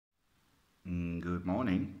Good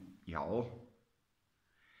morning, y'all.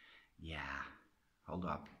 Yeah, hold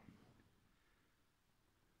up.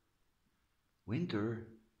 Winter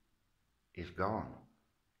is gone.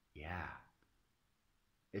 Yeah,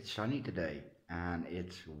 it's sunny today and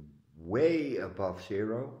it's way above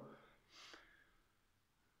zero.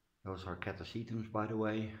 Those are catasetums, by the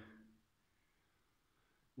way.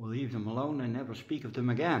 We'll leave them alone and never speak of them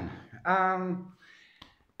again.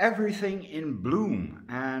 Everything in bloom,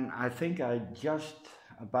 and I think I just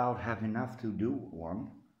about have enough to do one.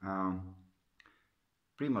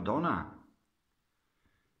 Prima donna.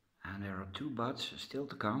 And there are two buds still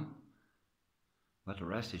to come, but the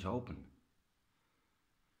rest is open.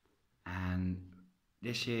 And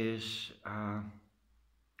this is,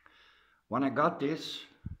 when I got this,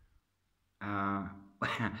 well,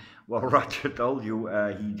 Roger told you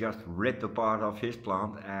he just ripped a part of his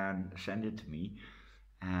plant and sent it to me.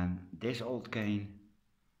 And this old cane,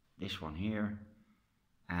 this one here,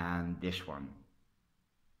 and this one.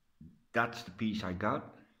 That's the piece I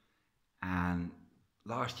got. And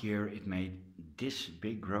last year it made this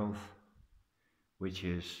big growth, which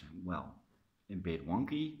is, well, a bit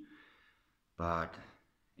wonky, but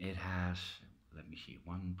it has, let me see,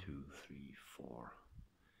 1, 2, 3, 4,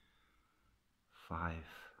 5,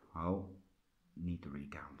 oh, need to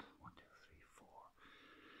recount, 1, 2, 3,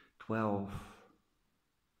 4, 12,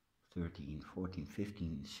 13, 14,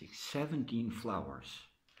 15, 16, 17 flowers.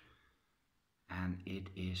 And it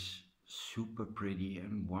is super pretty,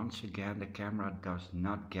 and once again the camera does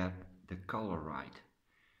not get the color right.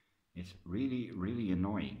 It's really, really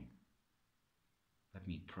annoying. Let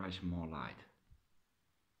me try some more light.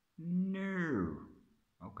 No.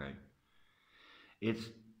 Okay. It's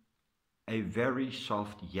a very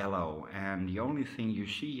soft yellow, and the only thing you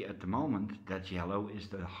see at the moment that's yellow is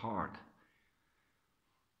the heart.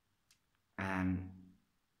 And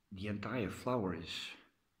the entire flower is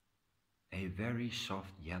a very soft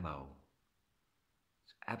yellow.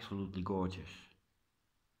 It's absolutely gorgeous.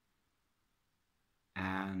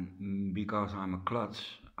 And because I'm a klutz,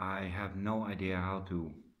 I have no idea how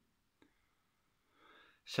to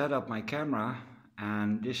set up my camera,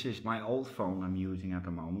 and this is my old phone I'm using at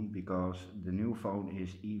the moment because the new phone is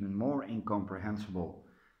even more incomprehensible.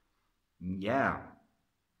 Yeah,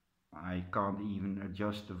 I can't even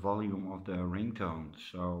adjust the volume of the ringtone,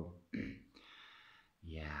 so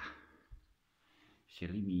yeah,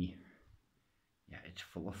 silly me. Yeah, it's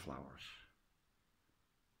full of flowers.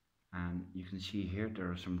 And you can see here there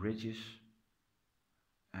are some ridges,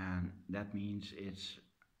 and that means it's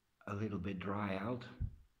a little bit dried out,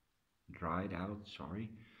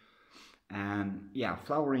 sorry. And yeah,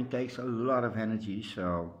 flowering takes a lot of energy,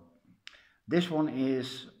 so this one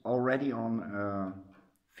is already on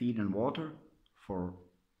feed and water for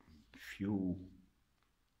few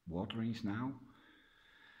waterings now.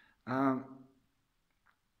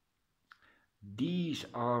 These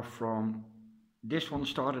are from, this one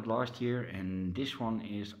started last year and this one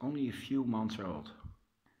is only a few months old.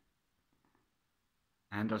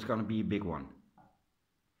 And that's gonna be a big one.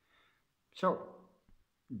 So,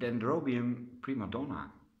 Dendrobium prima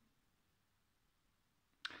donna.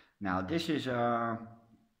 Now this is a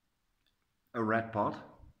red pot,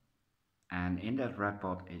 and in that red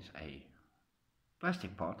pot is a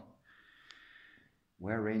plastic pot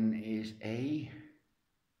wherein is a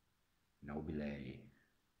nobile,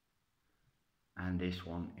 and this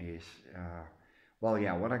one is well,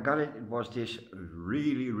 yeah, when I got it, it was this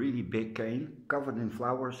really big cane covered in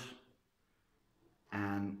flowers,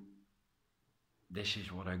 and this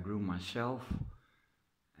is what I grew myself.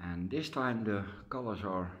 And this time the colors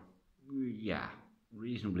are, yeah,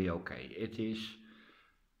 reasonably okay. It is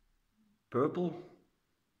purple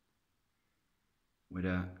with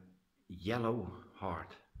a yellow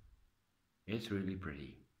heart. It's really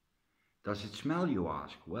pretty. Does it smell, you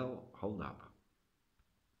ask? Well, hold up.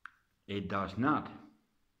 It does not.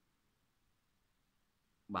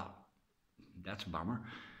 Well, that's a bummer.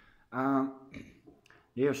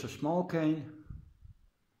 There's a small cane,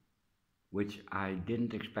 which I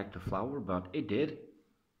didn't expect to flower, but it did.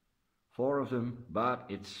 4 of them, but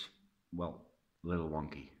it's, well, a little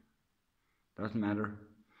wonky. Doesn't matter.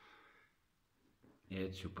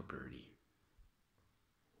 It's super pretty.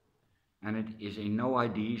 And it is a no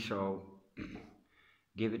ID, so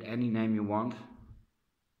give it any name you want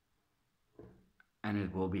and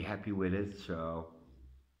it will be happy with it. So,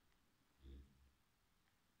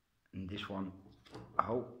 and this one,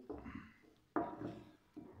 oh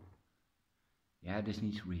yeah, this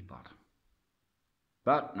needs a repot,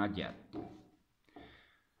 but not yet.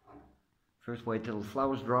 First wait till the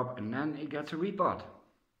flowers drop and then it gets a repot.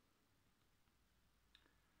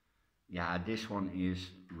 yeah, this one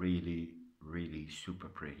is really super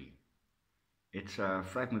pretty. It's a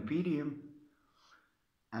Phragmipedium,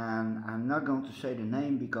 and I'm not going to say the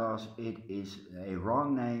name because it is a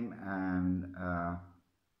wrong name, and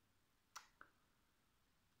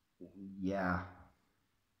yeah,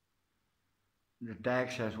 the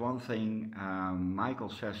tag says one thing, Michael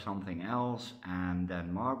says something else, and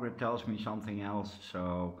then Margaret tells me something else,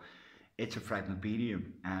 so it's a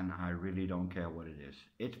Phragmipedium, and I really don't care what it is.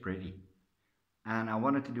 It's pretty. And I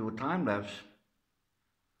wanted to do a time lapse,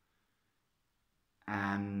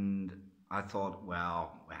 and I thought,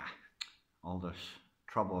 well, all this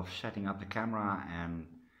trouble of setting up the camera and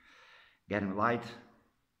getting light,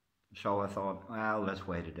 so I thought, well, let's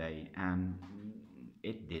wait a day, and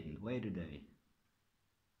it didn't wait a day.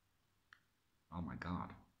 Oh my god.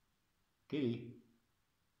 Kitty.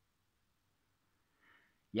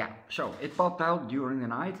 Yeah, so it popped out during the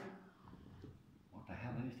night. What the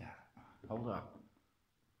hell is that? Hold up.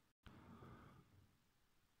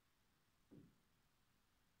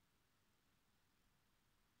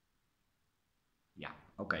 Yeah,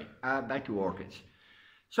 okay, back to orchids.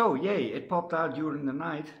 So, yay, it popped out during the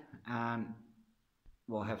night, and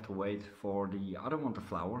we'll have to wait for the other one to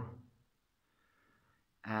flower.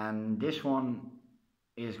 And this one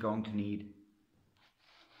is going to need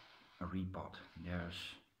a repot. There's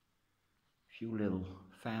a few little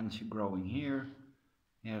fans growing here.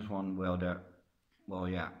 Here's one, well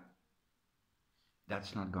yeah,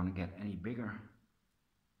 that's not gonna get any bigger.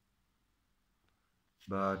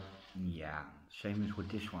 But yeah, same as with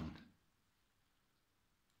this one.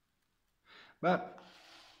 But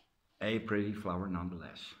a pretty flower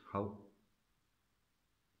nonetheless. How?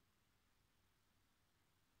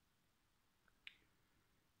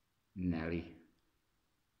 Nelly.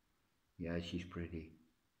 Yeah, she's pretty.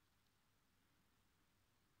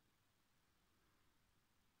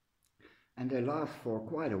 And they last for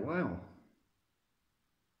quite a while.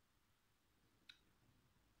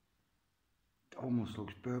 It almost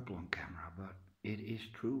looks purple on camera, but it is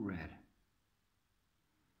true red.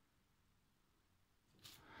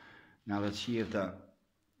 Now let's see if the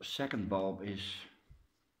second bulb is,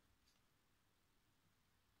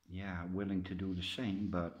 yeah, willing to do the same,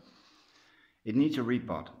 but it needs a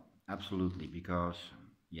repot, absolutely, because,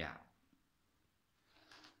 yeah,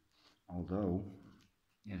 although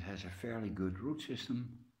it has a fairly good root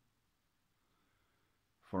system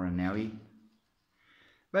for a Nelly.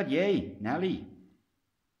 But yay, Nelly!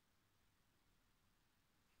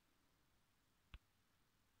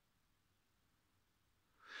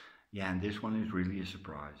 Yeah, and this one is really a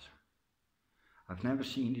surprise. I've never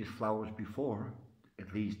seen these flowers before,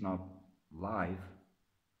 at least not live,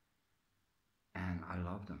 and I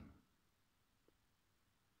love them.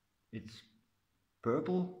 It's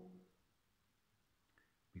purple,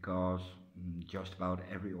 because just about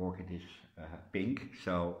every orchid is pink,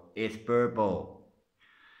 so it's purple.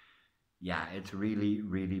 Yeah, it's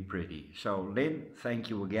really pretty. So Lynn, thank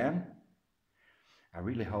you again. I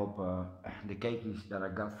really hope the cakeys that I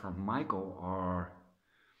got from Michael are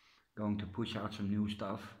going to push out some new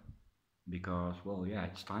stuff, because, well, yeah,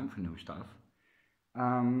 it's time for new stuff.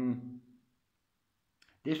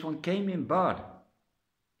 This one came in bud,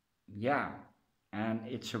 yeah, and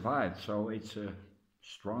it survived, so it's a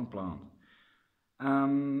strong plant.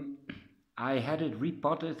 I had it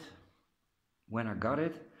repotted when I got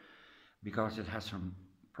it, because it had some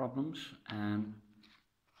problems, and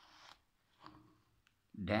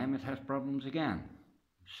damn, it has problems again.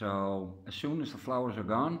 So as soon as the flowers are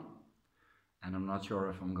gone, and I'm not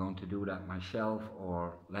sure if I'm going to do that myself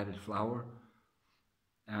or let it flower,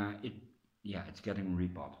 it's getting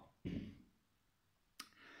repot.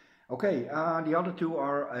 Okay, the other two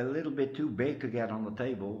are a little bit too big to get on the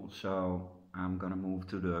table, so I'm gonna move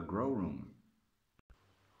to the grow room.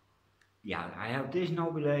 Yeah, I have this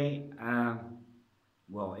Nobile.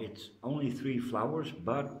 Well, it's only 3 flowers,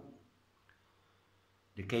 but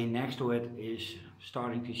the cane next to it is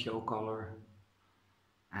starting to show color.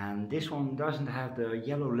 And this one doesn't have the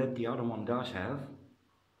yellow lip the other one does have.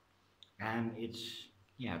 And it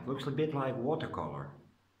looks a bit like watercolor.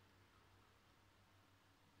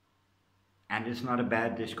 And it's not a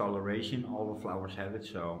bad discoloration, all the flowers have it,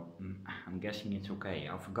 so I'm guessing it's okay.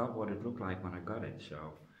 I forgot what it looked like when I got it,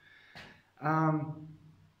 so.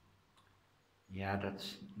 Yeah,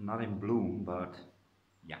 that's not in bloom, but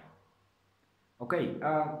yeah. Okay,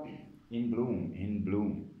 in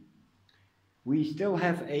bloom. We still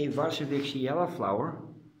have a Varsevixiella flower.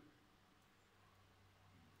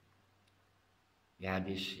 Yeah,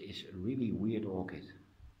 this is a really weird orchid.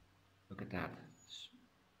 Look at that. It's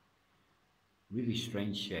really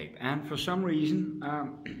strange shape. And for some reason,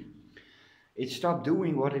 it stopped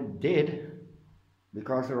doing what it did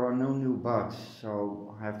because there are no new buds,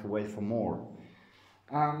 so I have to wait for more.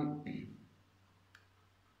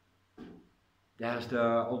 There's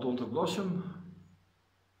the Odontoglossum,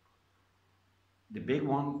 the big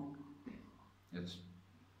one. It's,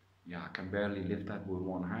 yeah, I can barely lift that with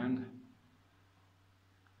one hand.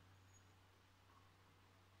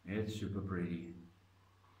 It's super pretty.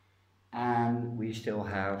 And we still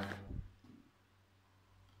have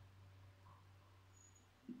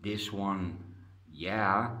this one,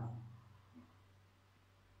 yeah.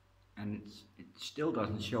 And it still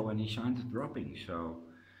doesn't show any signs of dropping, so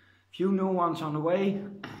few new ones on the way.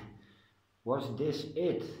 Was this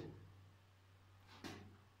it?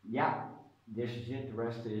 Yeah, this is it. The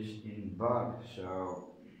rest is in bud.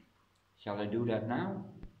 So shall I do that now?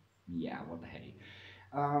 Yeah, what the hey.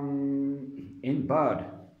 In bud,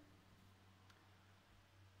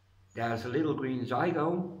 there's a little green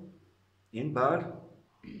zygo in bud.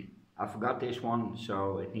 I forgot this one,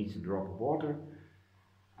 so it needs a drop of water.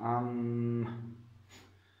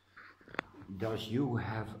 Does you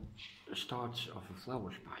have the starts of a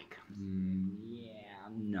flower spike? Yeah,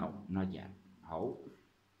 no, not yet. Oh.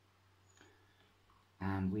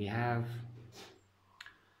 And we have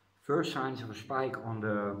first signs of a spike on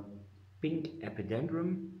the pink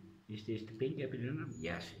epidendrum. Is this the pink epidendrum?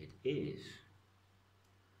 Yes, it is.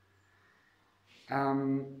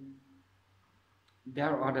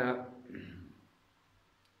 There are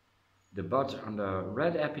the buds on the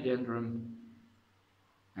red epidendrum,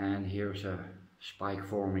 and here's a spike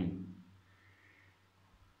forming.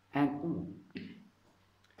 And ooh,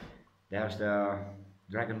 there's the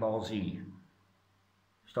Dragon Ball Z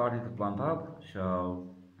starting to plump up,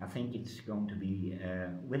 so I think it's going to be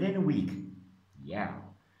within a week. Yeah.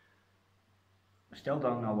 I still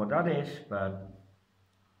don't know what that is, but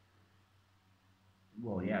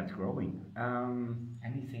well, yeah, it's growing.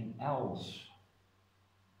 Anything else?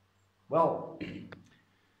 Well,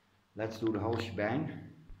 let's do the whole shebang.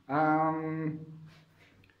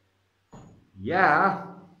 Yeah,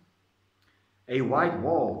 a white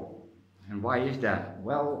wall. And why is that?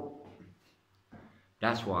 Well,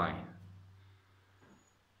 that's why.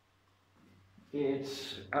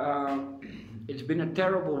 It's been a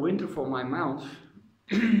terrible winter for my mounts.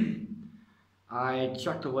 I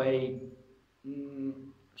chucked away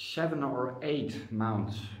 7 or 8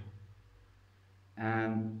 mounts,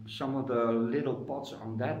 and some of the little pots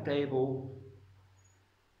on that table,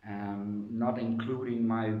 not including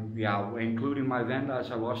my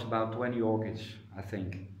Vandas, I lost about 20 orchids, I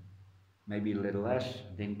think, maybe a little less.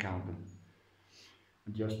 Didn't count them.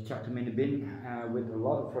 I just chucked them in the bin with a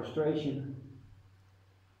lot of frustration.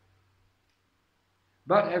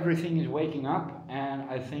 But everything is waking up, and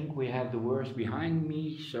I think we have the worst behind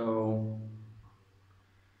me, so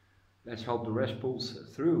let's hope the rest pulls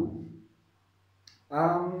through.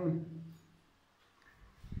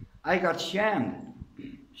 I got scanned,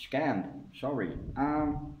 sorry.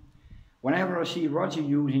 Whenever I see Roger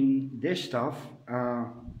using this stuff,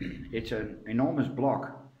 it's an enormous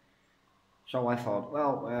block. So I thought,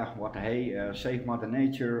 well, what the hey, save Mother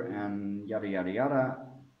Nature and yada yada yada.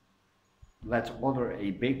 Let's order a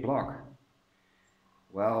big block.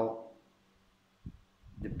 Well,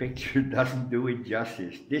 the picture doesn't do it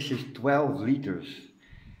justice. This is 12 liters.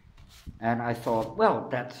 And I thought, well,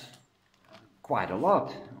 that's quite a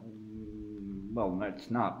lot. Well, that's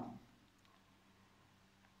not.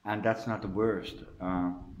 And that's not the worst.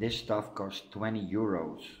 This stuff costs 20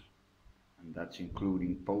 euros. And that's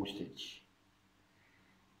including postage.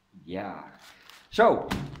 Yeah. So,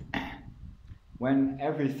 when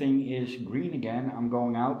everything is green again, I'm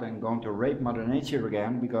going out and going to rape Mother Nature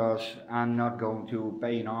again, because I'm not going to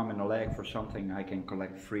pay an arm and a leg for something I can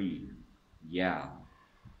collect free. Yeah.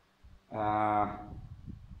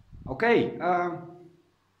 Okay.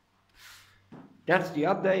 That's the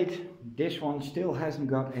update. This one still hasn't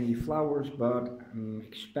got any flowers, but I'm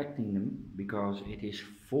expecting them because it is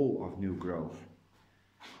full of new growth.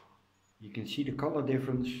 You can see the color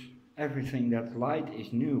difference. Everything that's light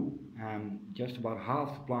is new, and just about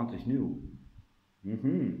half the plant is new.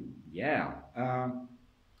 Yeah.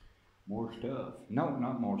 More stuff. No,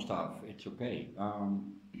 not more stuff. It's okay.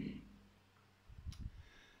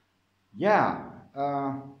 Yeah.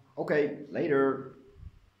 Okay, later.